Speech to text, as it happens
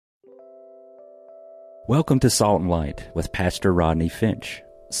Welcome to Salt and Light with Pastor Rodney Finch.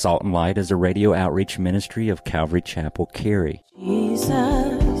 Salt and Light is a radio outreach ministry of Calvary Chapel, Cary. Jesus,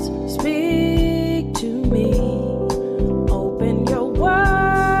 speak to me. Open your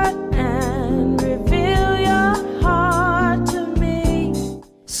word and reveal your heart to me.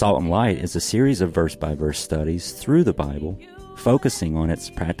 Salt and Light is a series of verse-by-verse studies through the Bible, focusing on its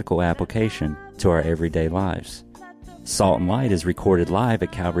practical application to our everyday lives. Salt and Light is recorded live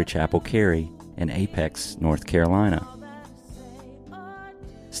at Calvary Chapel, Cary in Apex, North Carolina.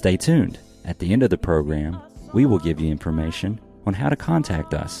 Stay tuned. At the end of the program, we will give you information on how to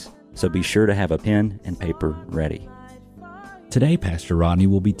contact us, so be sure to have a pen and paper ready. Today, Pastor Rodney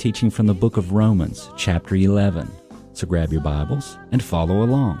will be teaching from the book of Romans, chapter 11, so grab your Bibles and follow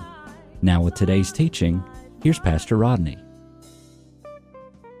along. Now with today's teaching, here's Pastor Rodney.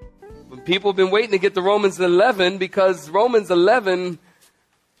 People have been waiting to get to Romans 11 because Romans 11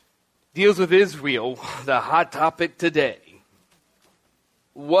 deals with Israel, the hot topic today.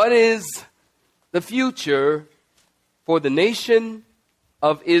 What is the future for the nation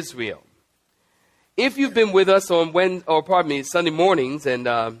of Israel? If you've been with us on Sunday mornings, and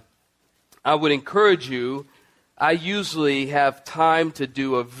I would encourage you, I usually have time to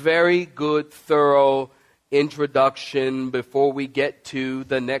do a very good, thorough introduction before we get to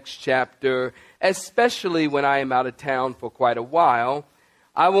the next chapter, especially when I am out of town for quite a while.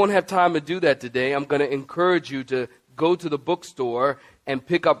 I won't have time to do that today. I'm going to encourage you to go to the bookstore and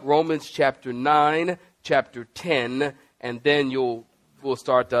pick up Romans chapter 9, chapter 10, and then we'll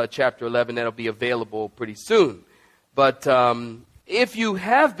start chapter 11. That'll be available pretty soon. But if you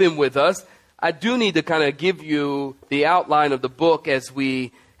have been with us, I do need to kind of give you the outline of the book as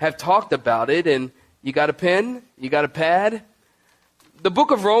we have talked about it. And you got a pen? You got a pad? The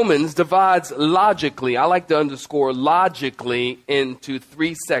book of Romans divides logically, I like to underscore logically, into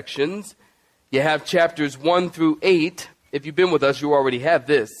three sections. You have chapters 1 through 8. If you've been with us, you already have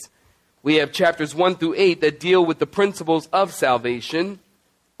this. We have chapters 1 through 8 that deal with the principles of salvation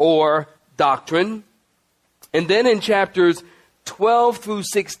or doctrine. And then in chapters 12 through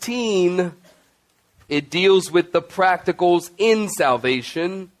 16, it deals with the practicals in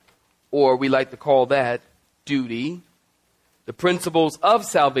salvation, or we like to call that duty. The principles of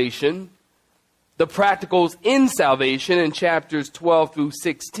salvation, the practicals in salvation in chapters 12 through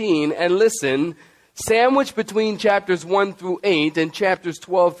 16. And listen, sandwiched between chapters 1 through 8 and chapters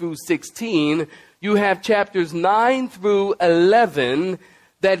 12 through 16, you have chapters 9 through 11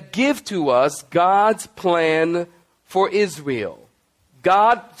 that give to us God's plan for Israel.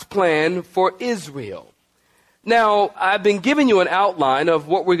 God's plan for Israel. Now, I've been giving you an outline of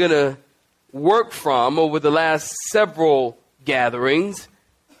what we're going to work from over the last several gatherings,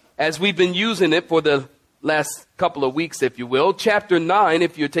 as we've been using it for the last couple of weeks, if you will. Chapter 9,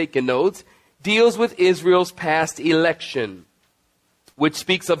 if you're taking notes, deals with Israel's past election, which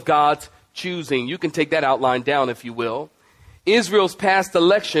speaks of God's choosing. You can take that outline down, if you will. Israel's past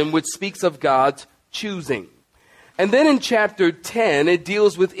election, which speaks of God's choosing. And then in chapter 10, it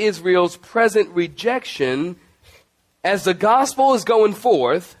deals with Israel's present rejection as the gospel is going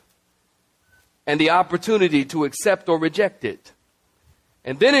forth, and the opportunity to accept or reject it.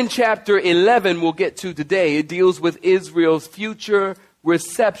 And then in chapter 11, we'll get to today, it deals with Israel's future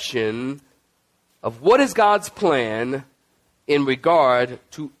reception of what is God's plan in regard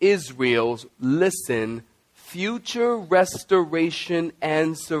to Israel's, listen, future restoration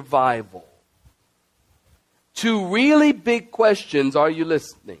and survival. Two really big questions, are you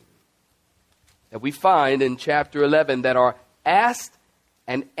listening, that we find in chapter 11 that are asked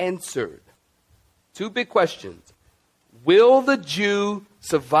and answered. Two big questions. Will the Jew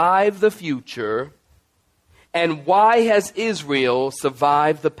survive the future? And why has Israel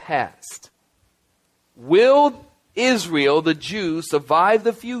survived the past? Will Israel, the Jew, survive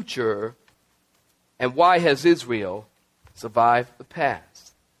the future? And why has Israel survived the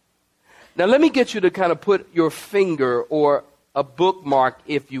past? Now let me get you to kind of put your finger or a bookmark,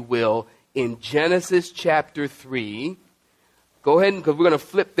 if you will, in Genesis chapter 3. Go ahead, because we're going to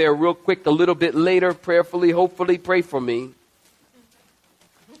flip there real quick a little bit later, prayerfully, hopefully, pray for me.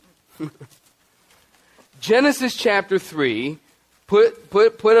 Genesis chapter 3, put a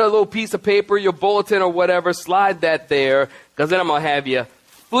little piece of paper, your bulletin or whatever, slide that there, because then I'm going to have you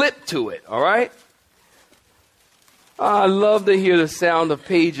flip to it, all right? I love to hear the sound of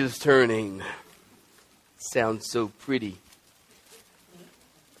pages turning. Sounds so pretty.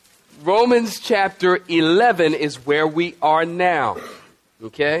 Romans chapter 11 is where we are now.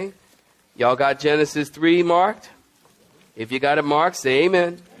 Okay? Y'all got Genesis 3 marked? If you got it marked, say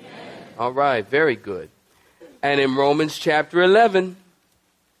amen. Amen. All right, very good. And in Romans chapter 11,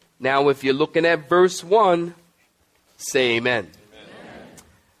 Now, if you're looking at verse 1, say amen.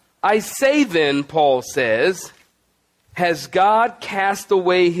 I say then, Paul says, has God cast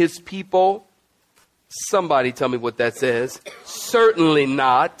away his people? Somebody tell me what that says. Certainly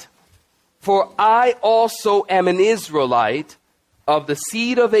not. For I also am an Israelite of the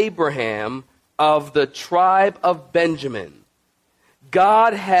seed of Abraham, of the tribe of Benjamin.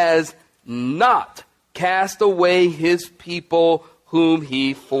 God has not cast away his people whom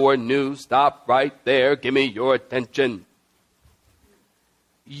he foreknew. Stop right there. Give me your attention.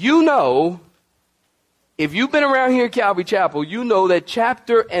 You know, if you've been around here at Calvary Chapel, you know that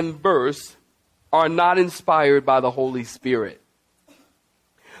chapter and verse are not inspired by the Holy Spirit.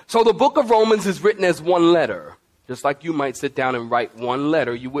 So the book of Romans is written as one letter. Just like you might sit down and write one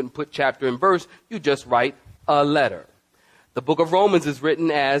letter. You wouldn't put chapter and verse. You just write a letter. The book of Romans is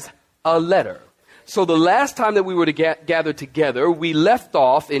written as a letter. So the last time that we were to gather together, we left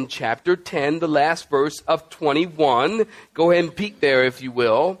off in chapter 10, the last verse of 21. Go ahead and peek there, if you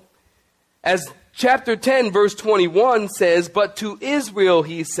will. As chapter 10, verse 21 says, but to Israel,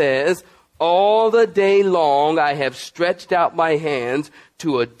 he says, all the day long I have stretched out my hands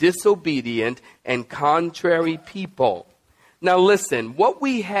to a disobedient and contrary people. Now listen, what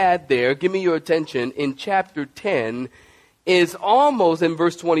we had there, give me your attention, in chapter 10 is almost in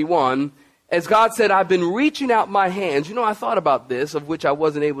verse 21, as God said, I've been reaching out my hands. You know, I thought about this, of which I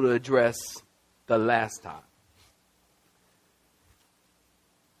wasn't able to address the last time.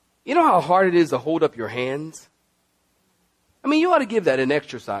 You know how hard it is to hold up your hands? I mean, you ought to give that an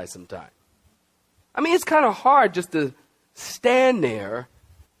exercise sometime. I mean, it's kind of hard just to stand there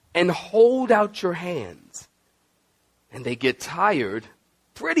and hold out your hands. And they get tired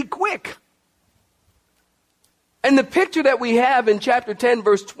pretty quick. And the picture that we have in chapter 10,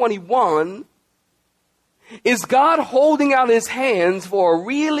 verse 21, is God holding out his hands for a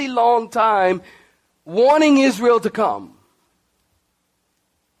really long time, wanting Israel to come.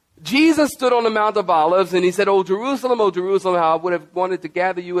 Jesus stood on the Mount of Olives and he said, O Jerusalem, how I would have wanted to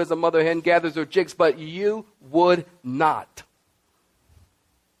gather you as a mother hen gathers her chicks, but you would not.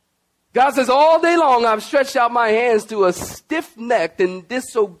 God says, all day long I've stretched out my hands to a stiff-necked and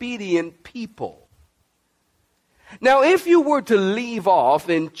disobedient people. Now, if you were to leave off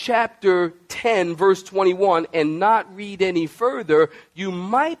in chapter 10, verse 21, and not read any further, you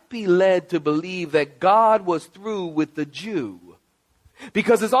might be led to believe that God was through with the Jew.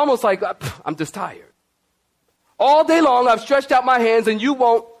 Because it's almost like, I'm just tired. All day long, I've stretched out my hands, and you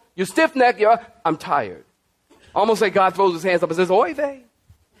won't. You're stiff-necked. I'm tired. Almost like God throws his hands up and says, oy vey.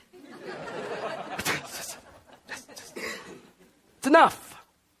 It's enough.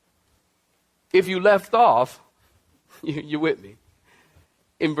 If you left off, you're with me,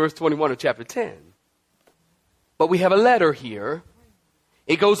 in verse 21 of chapter 10. But we have a letter here.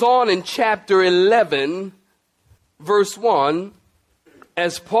 It goes on in chapter 11, verse 1,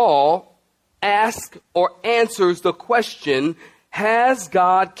 as Paul asks or answers the question, has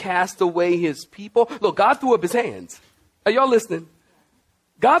God cast away his people? Look, God threw up his hands. Are y'all listening?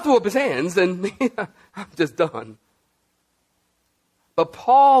 God threw up his hands and I'm just done. But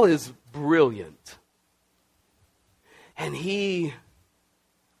Paul is brilliant. And he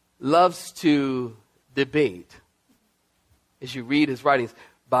loves to debate, as you read his writings,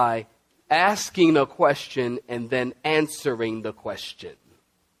 by asking a question and then answering the question.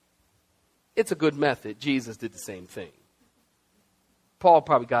 It's a good method. Jesus did the same thing. Paul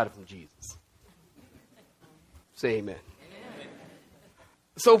probably got it from Jesus. Say amen.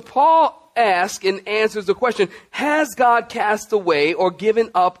 So Paul asks and answers the question, has God cast away or given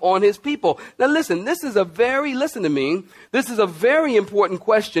up on his people? Now listen, listen to me, this is a very important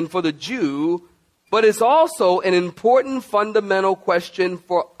question for the Jew, but it's also an important fundamental question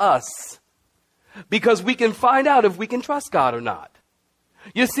for us. Because we can find out if we can trust God or not.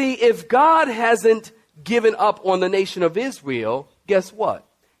 You see, if God hasn't given up on the nation of Israel, guess what?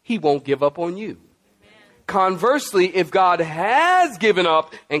 He won't give up on you. Conversely, if God has given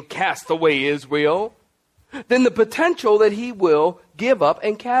up and cast away Israel, then the potential that he will give up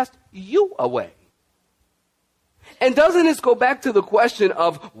and cast you away. And doesn't this go back to the question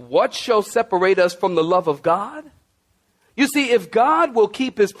of what shall separate us from the love of God? You see, if God will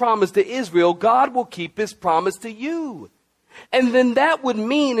keep his promise to Israel, God will keep his promise to you. And then that would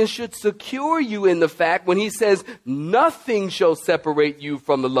mean it should secure you in the fact when he says nothing shall separate you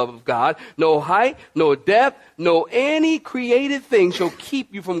from the love of God. No height, no depth, no any created thing shall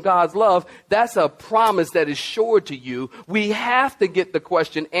keep you from God's love. That's a promise that is sure to you. We have to get the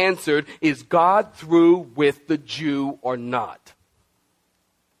question answered. Is God through with the Jew or not?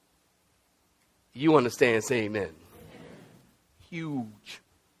 You understand? Say amen. Huge.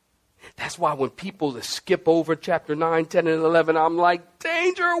 That's why when people skip over chapter 9, 10, and 11, I'm like,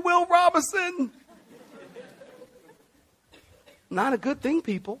 danger, Will Robinson. Not a good thing,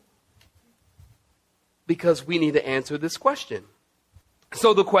 people. Because we need to answer this question.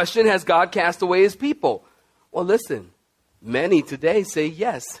 So the question, has God cast away his people? Well, listen, many today say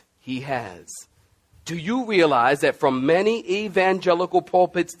yes, he has. Do you realize that from many evangelical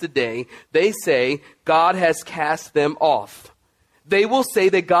pulpits today, they say God has cast them off? They will say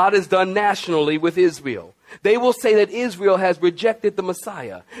that God is done nationally with Israel. They will say that Israel has rejected the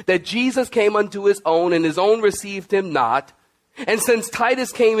Messiah, that Jesus came unto his own and his own received him not. And since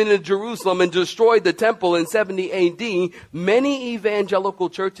Titus came into Jerusalem and destroyed the temple in 70 AD, many evangelical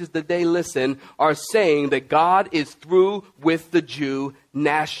churches today, listen, are saying that God is through with the Jew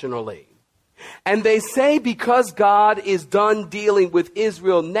nationally. And they say because God is done dealing with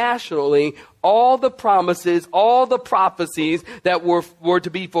Israel nationally, all the promises, all the prophecies that were to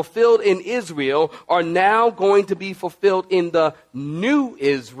be fulfilled in Israel are now going to be fulfilled in the new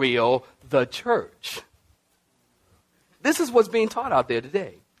Israel, the church. This is what's being taught out there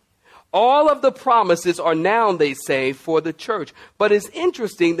today. All of the promises are now, they say, for the church. But it's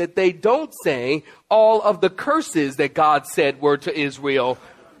interesting that they don't say all of the curses that God said were to Israel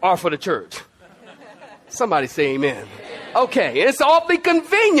are for the church. Somebody say amen. Okay, it's awfully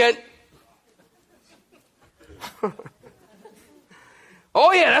convenient.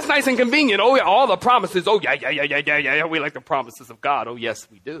 Oh, yeah, that's nice and convenient. Oh, yeah, all the promises. Oh, yeah. We like the promises of God. Oh, yes,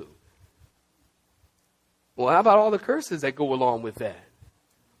 we do. Well, how about all the curses that go along with that?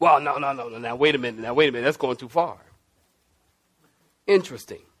 Well, no. Now, wait a minute. That's going too far.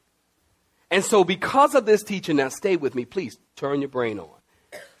 Interesting. And so because of this teaching, now stay with me. Please turn your brain on.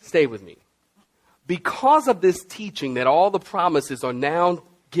 Stay with me. Because of this teaching that all the promises are now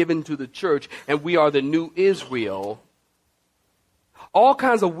given to the church and we are the new Israel, all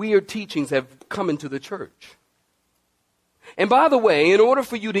kinds of weird teachings have come into the church. And by the way, in order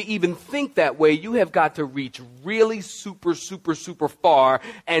for you to even think that way, you have got to reach really super far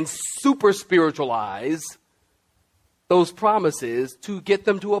and super spiritualize those promises to get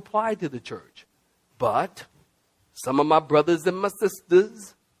them to apply to the church. But some of my brothers and my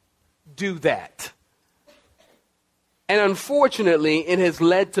sisters do that. And unfortunately, it has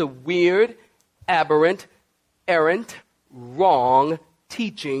led to weird, aberrant, errant, wrong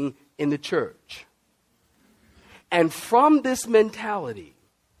teaching in the church. And from this mentality,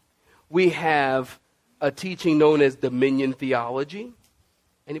 we have a teaching known as dominion theology.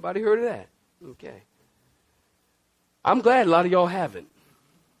 Anybody heard of that? Okay. I'm glad a lot of y'all haven't.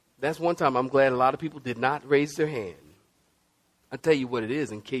 That's one time I'm glad a lot of people did not raise their hand. I'll tell you what it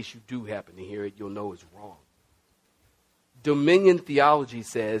is in case you do happen to hear it, you'll know it's wrong. Dominion theology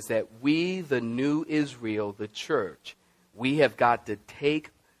says that we, the new Israel, the church, we have got to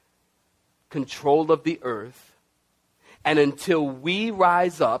take control of the earth. And until we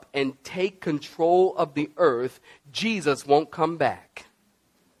rise up and take control of the earth, Jesus won't come back.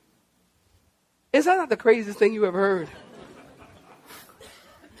 Is that not the craziest thing you ever heard?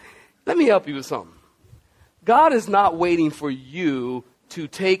 Let me help you with something. God is not waiting for you to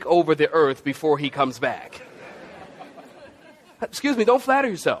take over the earth before he comes back. Excuse me, don't flatter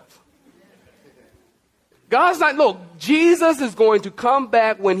yourself. God's not, look, Jesus is going to come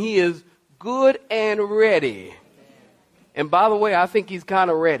back when he is good and ready. And by the way, I think he's kind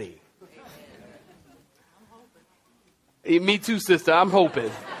of ready. Me too, sister, I'm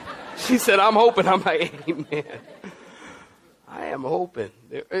hoping. She said, I'm hoping. I'm like, amen. I am hoping.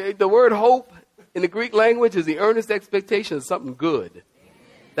 The word hope in the Greek language is the earnest expectation of something good.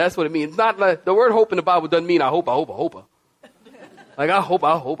 That's what it means. It's not like the word hope in the Bible doesn't mean I hope. Like I hope,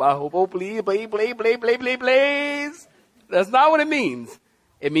 oh please. That's not what it means.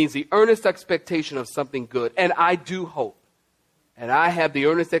 It means the earnest expectation of something good. And I do hope. And I have the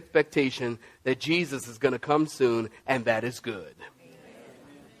earnest expectation that Jesus is going to come soon, and that is good.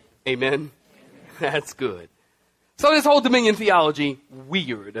 Amen? That's good. So this whole dominion theology,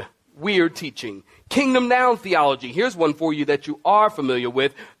 weird teaching. Kingdom now theology. Here's one for you that you are familiar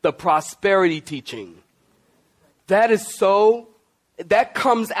with, the prosperity teaching. That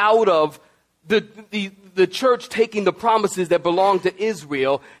comes out of the church taking the promises that belong to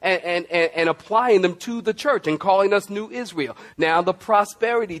Israel and applying them to the church and calling us new Israel. Now the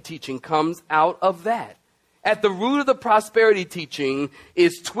prosperity teaching comes out of that. At the root of the prosperity teaching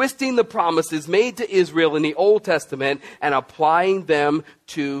is twisting the promises made to Israel in the Old Testament and applying them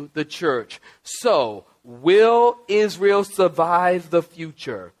to the church. So, will Israel survive the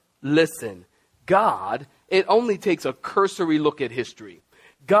future? Listen, God, it only takes a cursory look at history.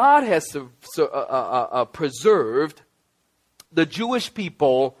 God has preserved the Jewish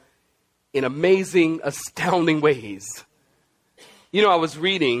people in amazing, astounding ways. You know, I was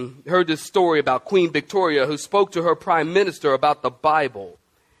heard this story about Queen Victoria, who spoke to her prime minister about the Bible.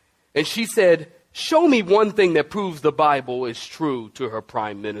 And she said, "Show me one thing that proves the Bible is true," to her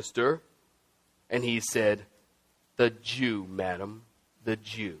prime minister. And he said, "The Jew, madam, the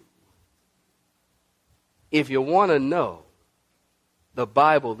Jew." If you want to know the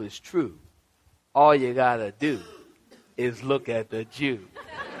Bible is true, all you got to do is look at the Jew.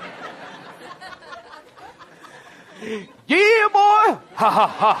 Yeah, boy! Ha, ha,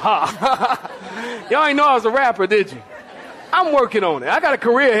 ha, ha. Y'all ain't know I was a rapper, did you? I'm working on it. I got a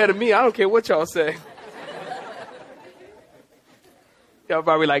career ahead of me. I don't care what y'all say. Y'all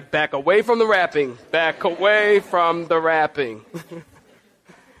probably like, back away from the rapping. Back away from the rapping.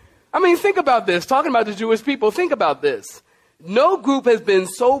 I mean, think about this. Talking about the Jewish people, think about this. No group has been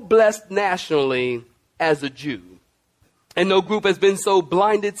so blessed nationally as the Jew. And no group has been so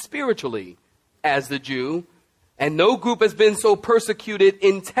blinded spiritually as the Jew. And no group has been so persecuted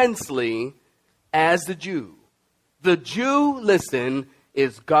intensely as the Jew. The Jew, listen,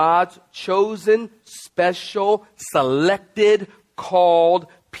 is God's chosen, special, selected, called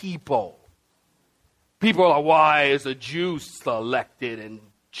people. People are, why is a Jew selected and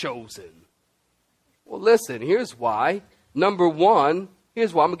chosen? Well, listen, here's why. Number one,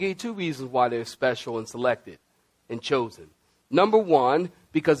 here's why. I'm going to give you two reasons why they're special and selected and chosen. Number one,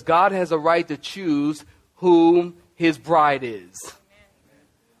 because God has a right to choose whom his bride is.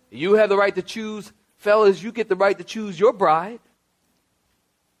 You have the right to choose, fellas, you get the right to choose your bride.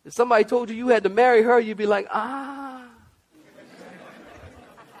 If somebody told you you had to marry her, you'd be like, ah.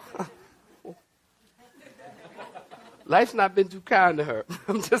 Life's not been too kind to her.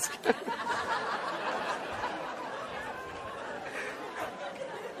 I'm just kidding.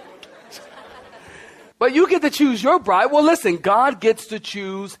 But you get to choose your bride. Well, listen, God gets to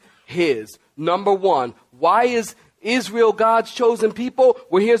choose his. Number one, why is Israel God's chosen people?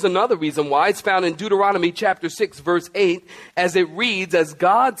 Well, here's another reason why. It's found in Deuteronomy chapter 6, verse 8, as it reads, as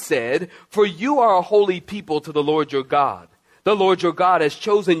God said, "For you are a holy people to the Lord your God. The Lord your God has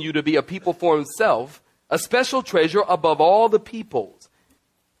chosen you to be a people for himself, a special treasure above all the peoples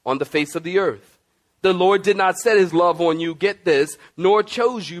on the face of the earth. The Lord did not set his love on you," get this, "nor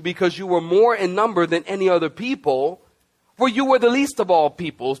chose you because you were more in number than any other people, for you were the least of all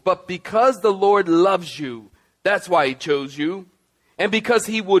peoples, but because the Lord loves you, that's why he chose you, and because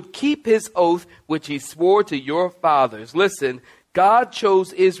he would keep his oath which he swore to your fathers." Listen, God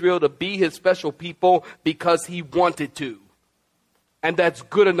chose Israel to be his special people because he wanted to. And that's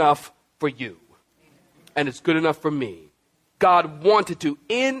good enough for you. And it's good enough for me. God wanted to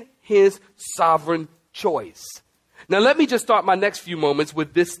in his sovereign choice. Now let me just start my next few moments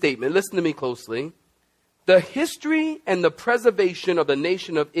with this statement. Listen to me closely. The history and the preservation of the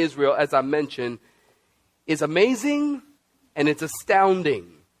nation of Israel, as I mentioned, is amazing and it's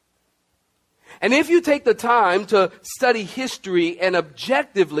astounding. And if you take the time to study history and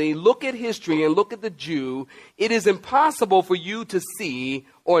objectively look at history and look at the Jew, it is impossible for you to see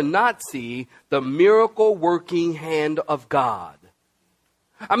or not see the miracle working hand of God.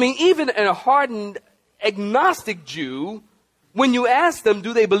 I mean, even a hardened agnostic Jew, when you ask them,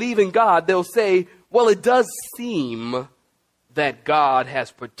 do they believe in God? They'll say, well, it does seem that God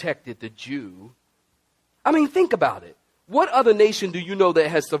has protected the Jew. I mean, think about it. What other nation do you know that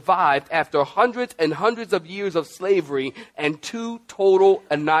has survived after hundreds and hundreds of years of slavery and 2 total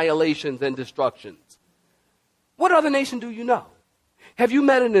annihilations and destructions? What other nation do you know? Have you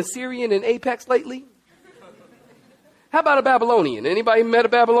met an Assyrian in Apex lately? How about a Babylonian? Anybody met a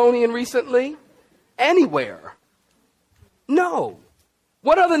Babylonian recently? Anywhere? No.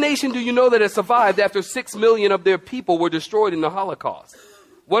 What other nation do you know that has survived after 6 million of their people were destroyed in the Holocaust?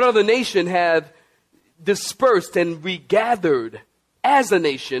 What other nation have dispersed and regathered as a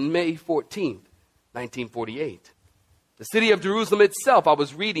nation May 14th, 1948? The city of Jerusalem itself, I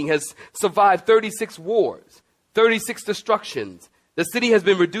was reading, has survived 36 wars, 36 destructions. The city has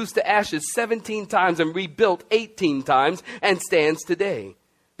been reduced to ashes 17 times and rebuilt 18 times and stands today.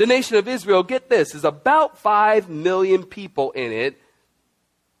 The nation of Israel, get this, is about 5 million people in it.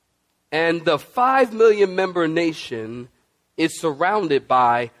 And the 5 million member nation is surrounded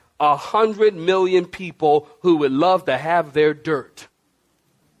by 100 million people who would love to have their dirt.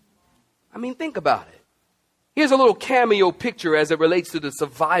 I mean, think about it. Here's a little cameo picture as it relates to the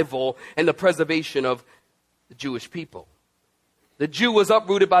survival and the preservation of the Jewish people. The Jew was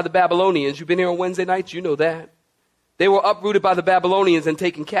uprooted by the Babylonians. You've been here on Wednesday nights, you know that. They were uprooted by the Babylonians and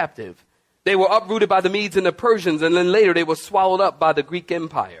taken captive. They were uprooted by the Medes and the Persians, and then later they were swallowed up by the Greek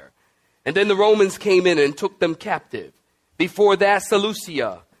Empire. And then the Romans came in and took them captive. Before that,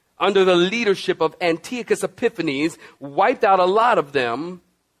 Seleucia under the leadership of Antiochus Epiphanes, wiped out a lot of them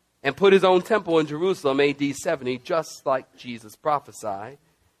and put his own temple in Jerusalem, AD 70, just like Jesus prophesied.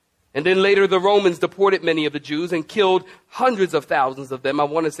 And then later the Romans deported many of the Jews and killed hundreds of thousands of them. I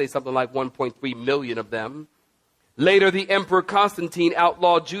want to say something like 1.3 million of them. Later, the Emperor Constantine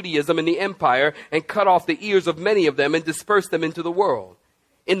outlawed Judaism in the empire and cut off the ears of many of them and dispersed them into the world.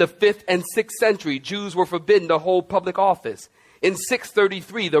 In the 5th and 6th century, Jews were forbidden to hold public office. In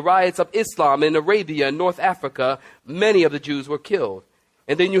 633, the riots of Islam in Arabia and North Africa, many of the Jews were killed.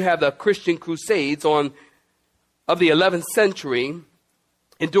 And then you have the Christian Crusades of the 11th century.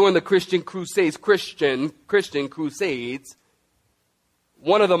 And during the Christian Crusades,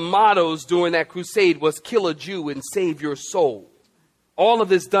 one of the mottos during that crusade was kill a Jew and save your soul. All of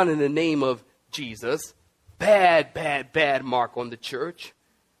this done in the name of Jesus. Bad, bad, bad mark on the church.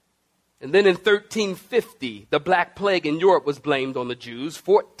 And then in 1350, the Black Plague in Europe was blamed on the Jews.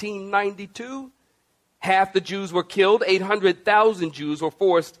 1492, half the Jews were killed. 800,000 Jews were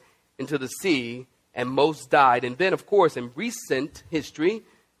forced into the sea, and most died. And then, of course, in recent history,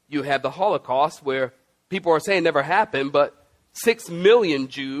 you have the Holocaust, where people are saying never happened, but 6 million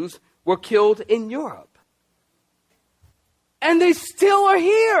Jews were killed in Europe. And they still are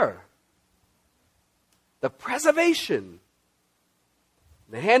here. The preservation,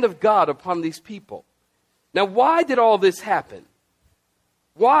 the hand of God upon these people. Now, why did all this happen?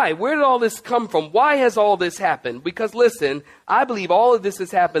 Why? Where did all this come from? Why has all this happened? Because listen, I believe all of this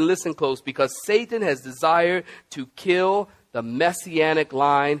has happened, listen close, because Satan has desired to kill the messianic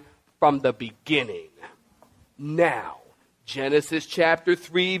line from the beginning. Now, Genesis chapter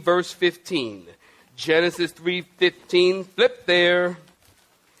 3, verse 15. Genesis 3:15. Flip there.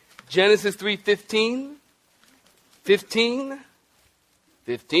 Genesis 3:15. 15.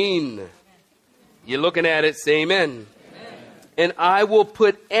 15. You're looking at it, say amen. Amen. And I will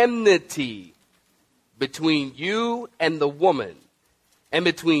put enmity between you and the woman, and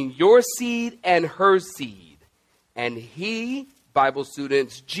between your seed and her seed. And he, Bible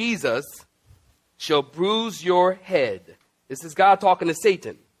students, Jesus, shall bruise your head. This is God talking to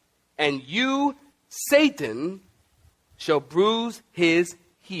Satan. And you, Satan, shall bruise his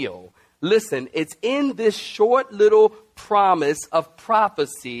heel. Listen, it's in this short little promise of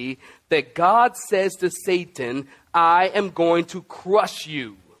prophecy that God says to Satan, I am going to crush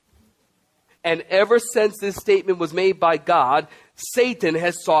you. And ever since this statement was made by God, Satan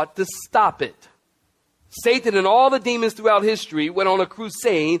has sought to stop it. Satan and all the demons throughout history went on a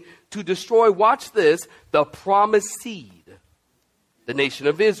crusade to destroy, watch this, the promised seed, the nation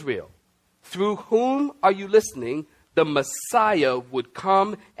of Israel, through whom, are you listening, the Messiah would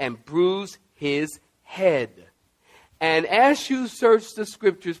come and bruise his head. And as you search the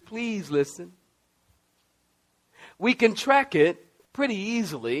scriptures, please listen. We can track it pretty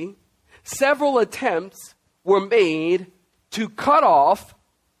easily. Several attempts were made to cut off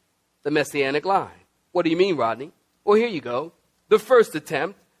the messianic line. What do you mean, Rodney? Well, here you go. The first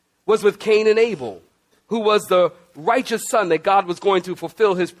attempt was with Cain and Abel, who was the righteous son that God was going to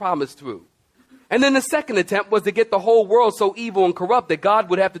fulfill his promise through. And then the second attempt was to get the whole world so evil and corrupt that God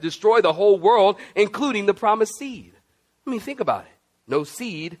would have to destroy the whole world, including the promised seed. I mean, think about it. No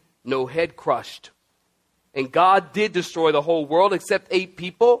seed, no head crushed. And God did destroy the whole world except 8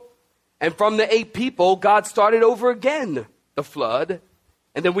 people. And from the 8 people, God started over again, the flood.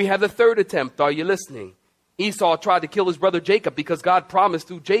 And then we have the third attempt. Are you listening? Esau tried to kill his brother Jacob because God promised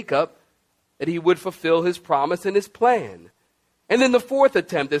through Jacob that he would fulfill his promise and his plan. And then the fourth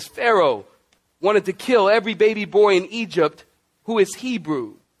attempt is Pharaoh wanted to kill every baby boy in Egypt who is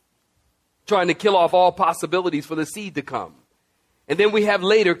Hebrew, trying to kill off all possibilities for the seed to come. And then we have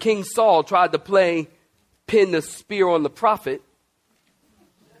later King Saul tried to pin the spear on the prophet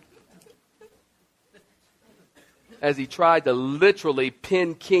as he tried to literally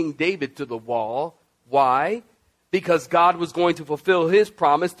pin King David to the wall. Why? Because God was going to fulfill his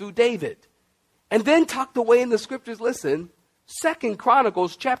promise through David. And then tucked away in the scriptures, listen, 2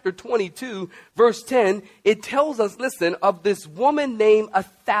 Chronicles chapter 22, verse 10, it tells us, listen, of this woman named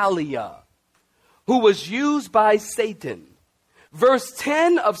Athaliah, who was used by Satan. Verse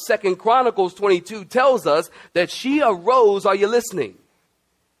 10 of 2 Chronicles 22 tells us that she arose, are you listening?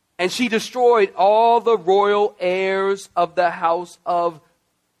 And she destroyed all the royal heirs of the house of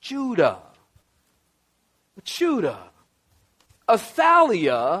Judah.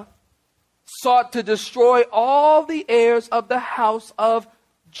 Athaliah sought to destroy all the heirs of the house of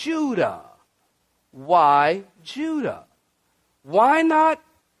Judah. Why Judah? Why not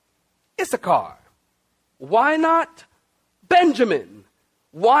Issachar? Why not Benjamin?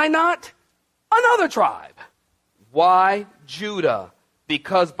 Why not another tribe? Why Judah?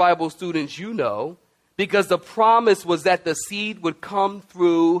 Because, Bible students, you know, because the promise was that the seed would come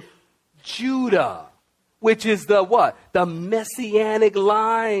through Judah, which is the what? The messianic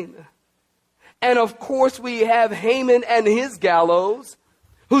line. And of course we have Haman and his gallows,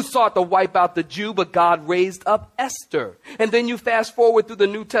 who sought to wipe out the Jew, but God raised up Esther. And then you fast forward through the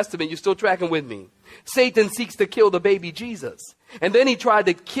New Testament. You're still tracking with me. Satan seeks to kill the baby Jesus. And then he tried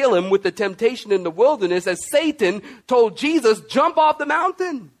to kill him with the temptation in the wilderness as Satan told Jesus, jump off the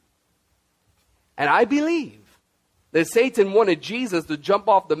mountain. And I believe that Satan wanted Jesus to jump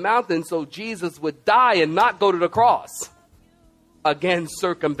off the mountain so Jesus would die and not go to the cross. Again,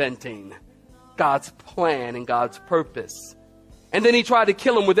 circumventing God's plan and God's purpose. And then he tried to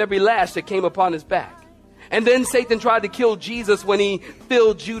kill him with every lash that came upon his back. And then Satan tried to kill Jesus when he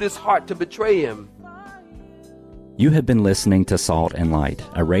filled Judas' heart to betray him. You have been listening to Salt and Light,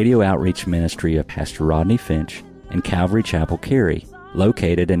 a radio outreach ministry of Pastor Rodney Finch and Calvary Chapel, Cary,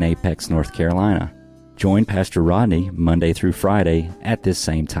 located in Apex, North Carolina. Join Pastor Rodney Monday through Friday at this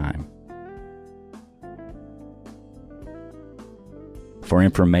same time. For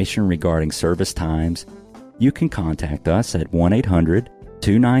information regarding service times, you can contact us at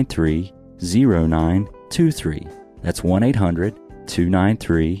 1-800-293-0923. That's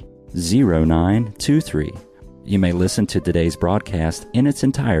 1-800-293-0923. You may listen to today's broadcast in its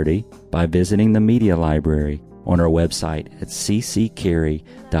entirety by visiting the media library on our website at cccary.org.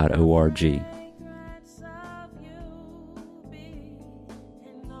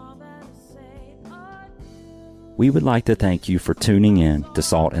 We would like to thank you for tuning in to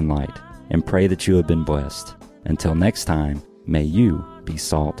Salt and Light and pray that you have been blessed. Until next time, may you be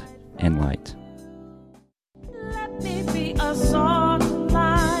salt and light. Let me be a salt.